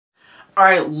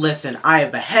Alright, listen, I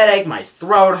have a headache, my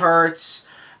throat hurts,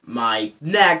 my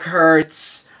neck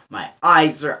hurts, my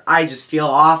eyes are... I just feel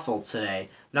awful today.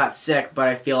 I'm not sick, but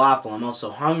I feel awful. I'm also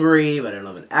hungry, but I don't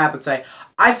have an appetite.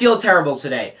 I feel terrible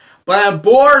today. But I'm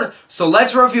bored, so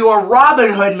let's review a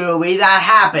Robin Hood movie that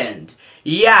happened.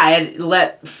 Yeah,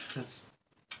 let's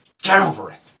get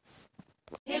over it.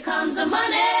 Here comes the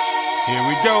money. Here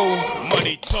we go.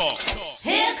 Money talk.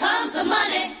 Here comes the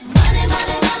money. Money, money, money,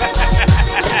 money.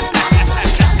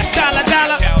 Dollar,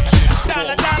 dollar.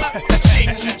 Dollar, dollar. Ching,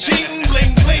 ching,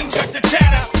 bling, bling. Got the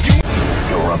chatter.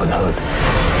 You're Robin Hood.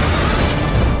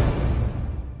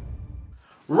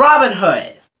 Robin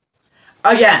Hood.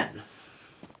 Again.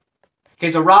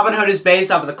 Okay, so Robin Hood is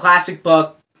based off of the classic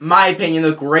book, my opinion,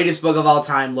 the greatest book of all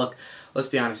time. Look, let's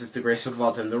be honest, it's the greatest book of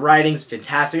all time. The writing's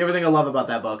fantastic, everything I love about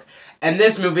that book. And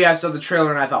this movie, I saw the trailer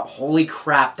and I thought, holy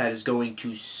crap, that is going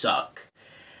to suck.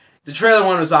 The trailer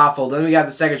 1 was awful, then we got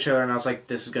the second trailer and I was like,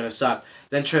 this is going to suck.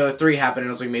 Then trailer 3 happened and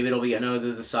I was like, maybe it'll be, no,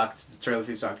 this sucked. The trailer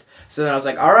 3 sucked. So then I was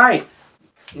like, alright,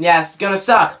 yeah, it's going to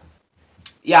suck.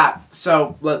 Yeah,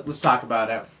 so let's talk about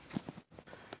it.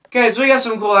 Okay, so we got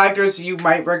some cool actors you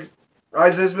might recognize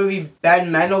this movie.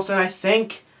 Ben Mendelsohn, I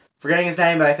think. Forgetting his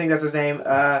name, but I think that's his name.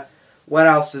 What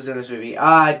else is in this movie?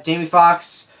 Jamie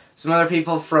Foxx, some other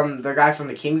people from the guy from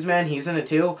The Kingsman, he's in it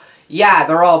too. Yeah,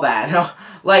 they're all bad.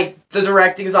 Like, the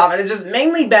directing is off, and it's just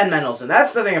mainly Ben Mendelsohn.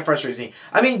 That's the thing that frustrates me.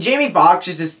 I mean, Jamie Foxx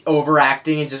is just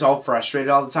overacting and just all frustrated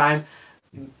all the time.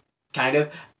 Kind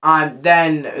of.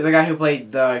 Then, the guy who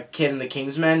played the kid in The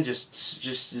Kingsman just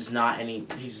is not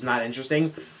he's not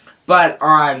interesting. But,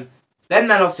 Ben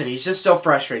Mendelsohn, he's just so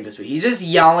frustrating this week. He's just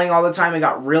yelling all the time. It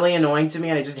got really annoying to me,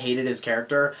 and I just hated his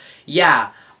character.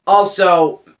 Yeah.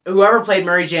 Also, whoever played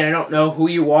Mary Jane, I don't know who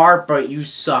you are, but you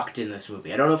sucked in this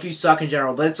movie. I don't know if you suck in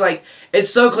general, but it's like, it's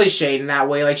so cliched in that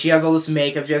way. Like, she has all this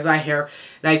makeup, she has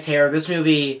nice hair. This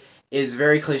movie is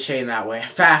very cliche in that way. In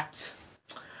fact,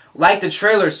 like the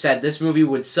trailer said, this movie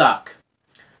would suck.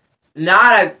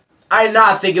 I did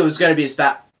not think it was going to be as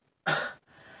bad.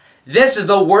 This is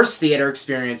the worst theater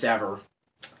experience ever.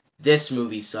 This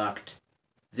movie sucked.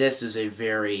 This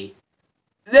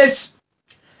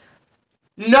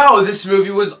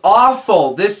movie was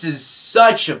awful. This is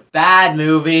such a bad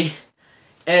movie.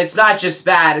 And it's not just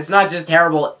bad. It's not just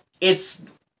terrible.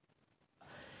 It's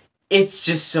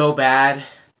just so bad.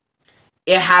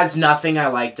 It has nothing I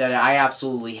liked at it. I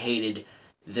absolutely hated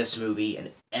this movie and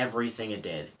everything it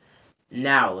did.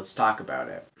 Now, let's talk about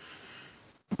it.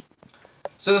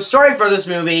 So the story for this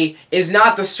movie is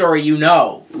not the story you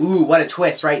know. Ooh, what a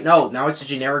twist, right? No, now it's a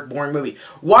generic, boring movie.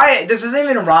 Why? This isn't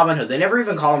even Robin Hood. They never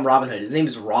even call him Robin Hood. His name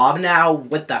is Rob now.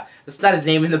 What the? That's not his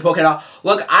name in the book at all.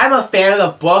 Look, I'm a fan of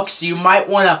the book, so you might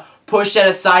want to push that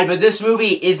aside, but this movie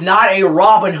is not a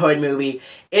Robin Hood movie.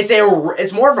 It's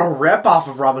more of a ripoff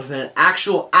of Robin Hood than an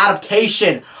actual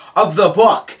adaptation of the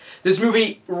book. This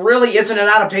movie really isn't an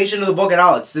adaptation of the book at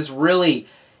all. It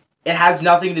has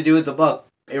nothing to do with the book.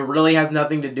 It really has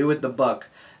nothing to do with the book.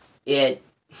 There's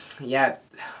so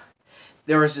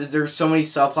many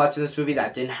subplots in this movie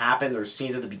that didn't happen. There's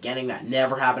scenes at the beginning that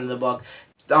never happened in the book.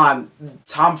 Tom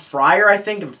Fryer, I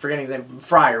think, I'm forgetting his name,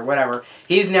 Fryer, whatever.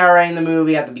 He's narrating the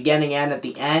movie at the beginning and at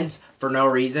the end for no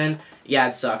reason. Yeah,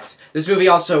 it sucks. This movie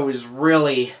also is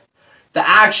really... The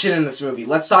action in this movie,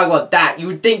 let's talk about that. You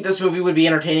would think this movie would be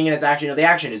entertaining in its action. You know, the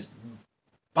action is,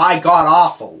 by God,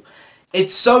 awful.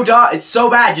 It's so bad, it's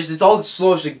all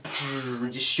slow,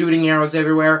 just shooting arrows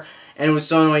everywhere, and it was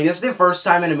so annoying. This is the first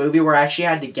time in a movie where I actually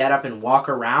had to get up and walk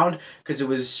around, because it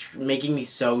was making me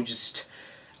so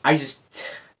I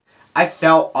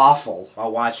felt awful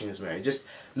while watching this movie.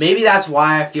 Maybe that's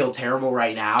why I feel terrible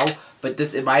right now, but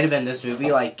it might have been this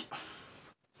movie, like,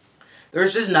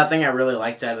 there's just nothing I really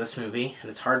liked out of this movie, and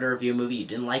it's hard to review a movie you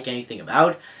didn't like anything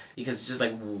about, because it's just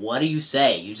like, what do you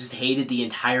say? You just hated the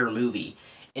entire movie.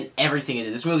 And everything it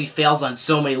did. This movie fails on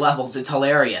so many levels. It's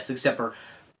hilarious, except for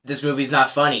this movie's not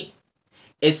funny.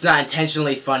 It's not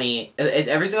intentionally funny.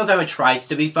 Every single time it tries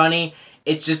to be funny,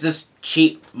 it's just this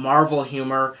cheap Marvel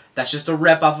humor that's just a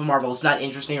rip-off of Marvel. It's not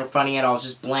interesting or funny at all. It's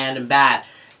just bland and bad.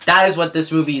 That is what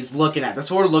this movie is looking at. That's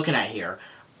what we're looking at here.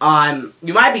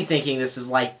 You might be thinking this is,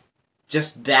 like,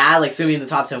 just bad, like it's going to be in the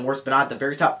top 10 worst, but not at the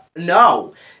very top.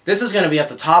 No! This is going to be at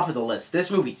the top of the list.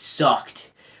 This movie sucked.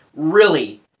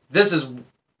 Really. This is...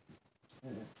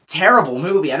 terrible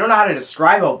movie. I don't know how to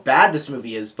describe how bad this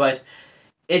movie is, but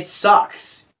it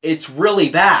sucks. It's really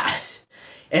bad.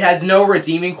 It has no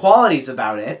redeeming qualities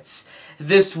about it.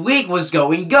 This week was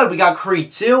going good. We got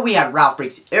Creed 2. We had Ralph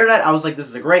Breaks the Internet. I was like, this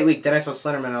is a great week. Then I saw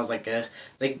Slenderman, and I was like, they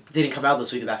didn't come out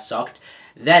this week, and that sucked.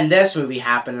 Then this movie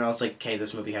happened, and I was like, okay,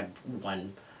 this movie had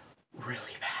one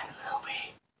really bad movie.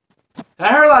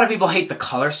 I heard a lot of people hate the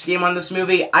color scheme on this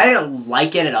movie. I didn't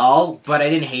like it at all, but I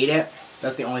didn't hate it.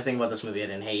 That's the only thing about this movie I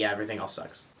didn't hate. Yeah, everything else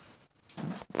sucks.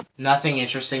 Nothing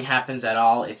interesting happens at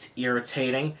all. It's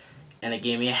irritating, and it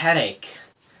gave me a headache.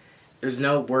 There's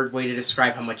no word way to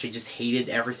describe how much I just hated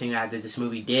everything that this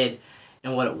movie did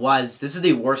and what it was. This is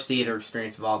the worst theater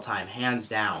experience of all time, hands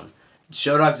down.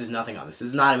 Show Dogs is nothing on this. This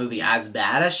is not a movie as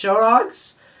bad as Show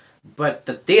Dogs, but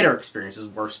the theater experience is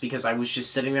worse because I was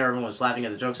just sitting there, everyone was laughing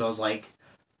at the jokes, I was like,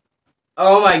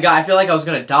 oh my god, I feel like I was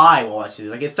gonna die while watching it.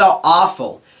 Like, it felt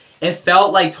awful. It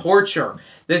felt like torture.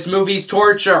 This movie's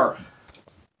torture.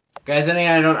 Guys, I think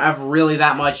I don't have really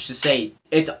that much to say.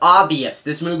 It's obvious.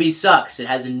 This movie sucks. It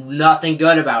has nothing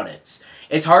good about it.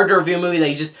 It's hard to review a movie that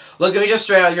you just look at me just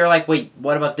straight out. You're like, wait,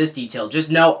 what about this detail?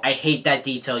 Just know I hate that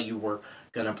detail you were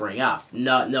gonna bring up.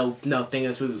 No thing.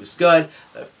 This movie was good.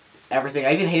 Everything.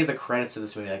 I even hated the credits of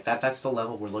this movie. Like that. That's the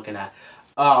level we're looking at.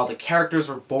 Oh, the characters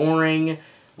were boring,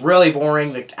 really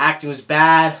boring. The acting was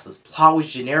bad. The plot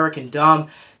was generic and dumb.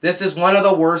 This is one of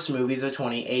the worst movies of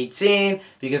 2018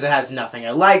 because it has nothing I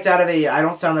liked out of it. I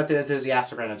don't sound that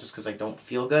enthusiastic right now just because I don't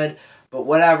feel good. But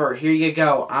whatever, here you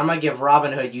go. I'm going to give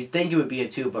Robin Hood, you'd think it would be a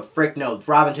 2, but frick no.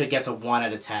 Robin Hood gets a 1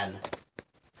 out of 10.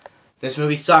 This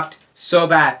movie sucked so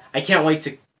bad. I can't wait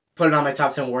to put it on my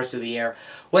top 10 worst of the year.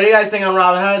 What do you guys think on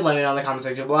Robin Hood? Let me know in the comment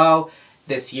section below.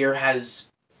 This year has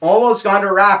almost gone to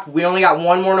a wrap. We only got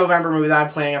one more November movie that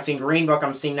I'm planning on seeing. Green Book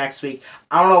I'm seeing next week.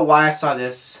 I don't know why I saw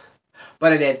this,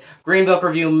 but I did. Green Book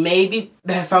review, maybe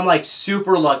if I'm like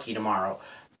super lucky tomorrow.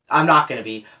 I'm not going to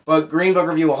be. But Green Book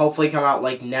review will hopefully come out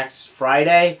like next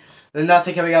Friday. Then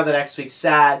nothing coming out the next week.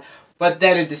 Sad. But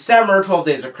then in December, 12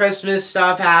 Days of Christmas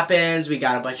stuff happens. We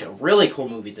got a bunch of really cool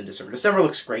movies in December. December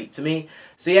looks great to me.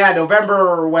 So yeah,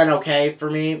 November went okay for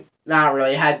me. Not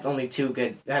really. It had only 3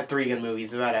 good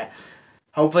movies about it.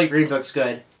 Hopefully Green Book's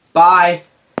good. Bye.